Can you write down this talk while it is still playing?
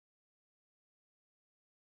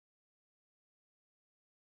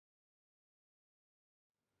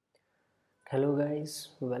Hello guys,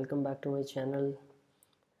 welcome back to my channel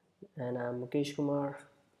and I'm Mukesh Kumar.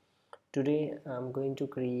 Today I'm going to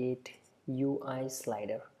create UI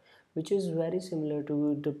slider which is very similar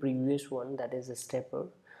to the previous one, that is a stepper.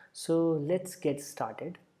 So let's get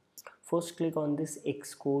started. First click on this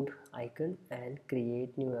Xcode icon and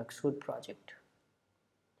create new Xcode project,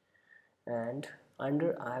 and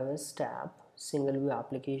under iOS tab single view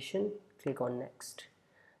application click on next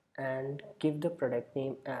and give the product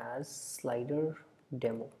name as slider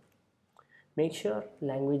demo. Make sure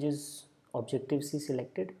language is Objective-C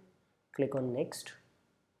selected. Click on next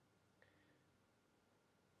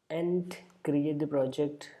and create the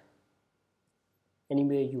project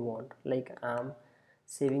anywhere you want. Like I'm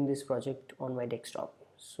saving this project on my desktop,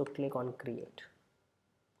 so click on create.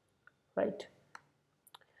 Right,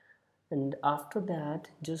 and after that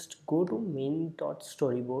just go to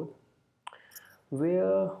main.storyboard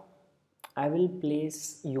where I will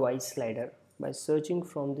place UI slider by searching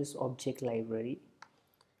from this object library,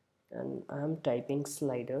 and I am typing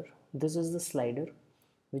slider. This is the slider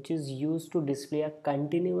which is used to display a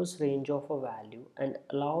continuous range of a value and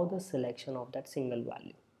allow the selection of that single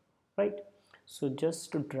value, right? So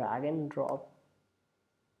just to drag and drop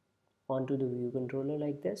onto the view controller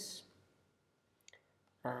like this,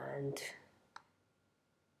 and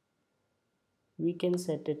we can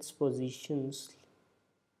set its positions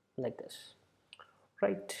like this,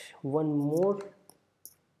 right? One more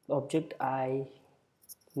object I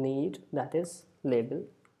need, that is label,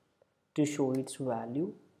 to show its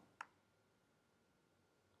value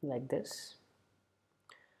like this.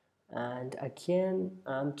 And again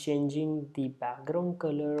I'm changing the background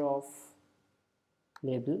color of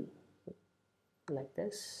label like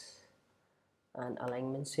this, and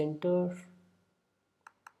alignment center,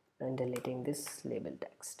 and deleting this label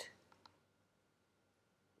text.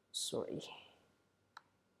 Sorry.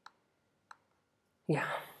 Yeah,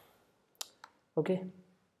 okay.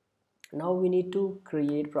 Now we need to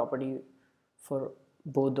create property for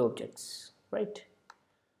both the objects, right?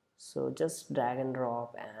 So just drag and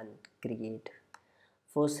drop and create.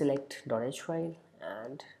 First select .h file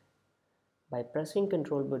and by pressing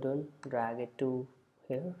Ctrl button drag it to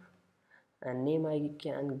here, and name I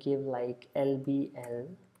can give like lbl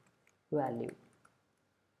value,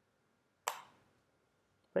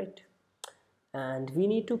 right? And we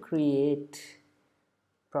need to create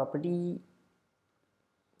property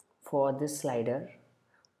for this slider.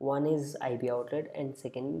 One is IB outlet and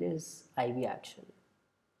second is IB action.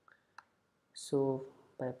 So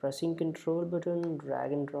by pressing Ctrl button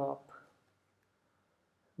drag and drop,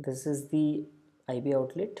 this is the IB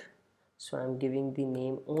outlet, so I'm giving the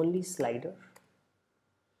name only slider,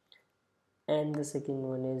 and the second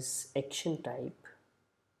one is action type,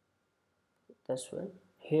 this one.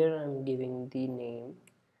 Here I'm giving the name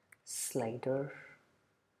slider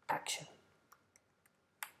action,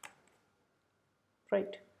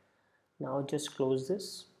 right? Now just close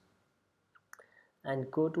this and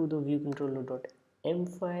go to the view controller.m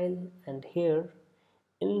file, and here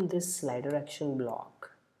in this slider action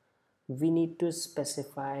block we need to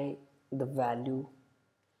specify the value.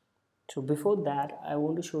 So before that I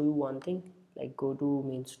want to show you one thing, like go to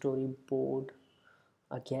main storyboard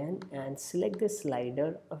again and select this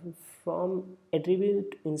slider. From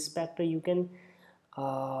attribute inspector you can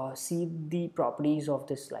see the properties of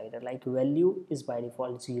this slider, like value is by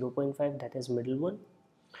default 0.5, that is middle one,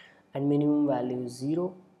 and minimum value is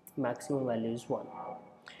 0, maximum value is 1,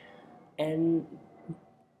 and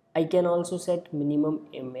I can also set minimum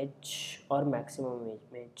image or maximum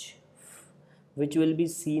image, which will be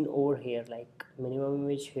seen over here, like minimum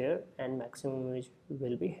image here and maximum image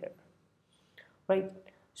will be here, right?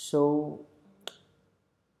 So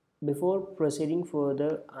before proceeding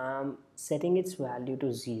further I'm setting its value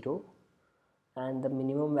to 0, and the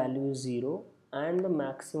minimum value is 0, and the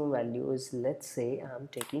maximum value is, let's say I'm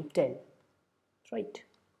taking 10, right?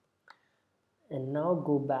 And now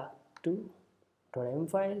go back to .m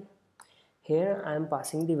file. Here I am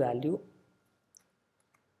passing the value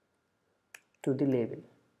to the label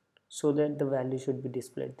so that the value should be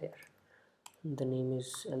displayed there. The name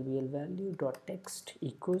is lbl value dot text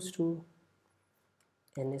equals to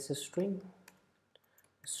ns string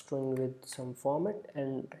with some format,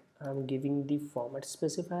 and I'm giving the format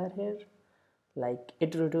specifier here, like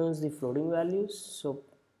it returns the floating values, so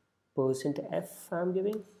 %f I'm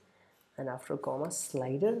giving, and after comma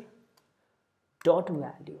slider dot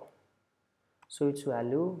value, so its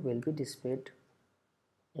value will be displayed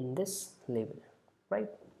in this label, right?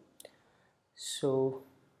 So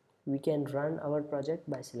we can run our project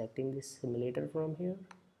by selecting this simulator from here,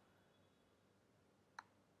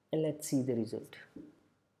 and let's see the result.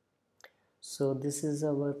 So this is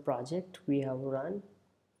our project we have run,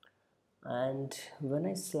 and when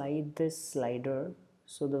I slide this slider,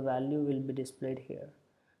 so the value will be displayed here.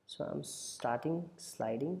 So I'm starting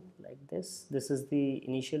sliding like this is the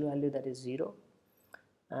initial value, that is 0,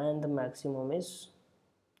 and the maximum is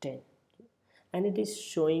 10, and it is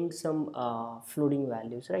showing some floating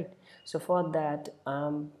values, right? So for that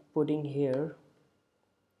I'm putting here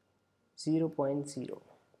 0.0.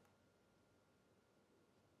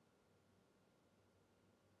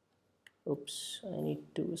 Oops, I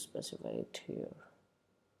need to specify it here,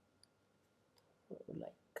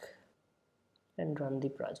 like, and run the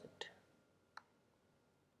project.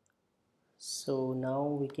 So now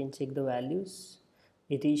we can check the values.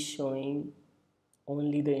 It is showing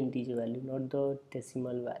only the integer value, not the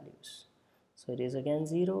decimal values. So it is again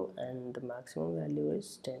 0, and the maximum value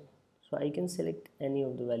is 10. So I can select any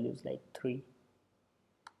of the values like 3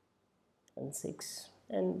 and 6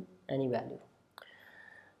 and any value.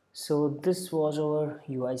 So this was our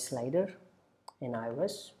UI slider in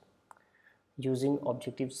iOS using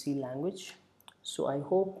Objective-C language. So I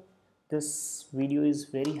hope this video is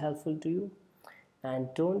very helpful to you,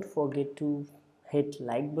 and don't forget to hit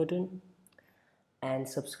like button and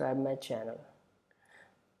subscribe my channel.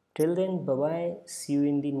 Till then, bye bye, see you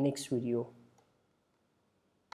in the next video.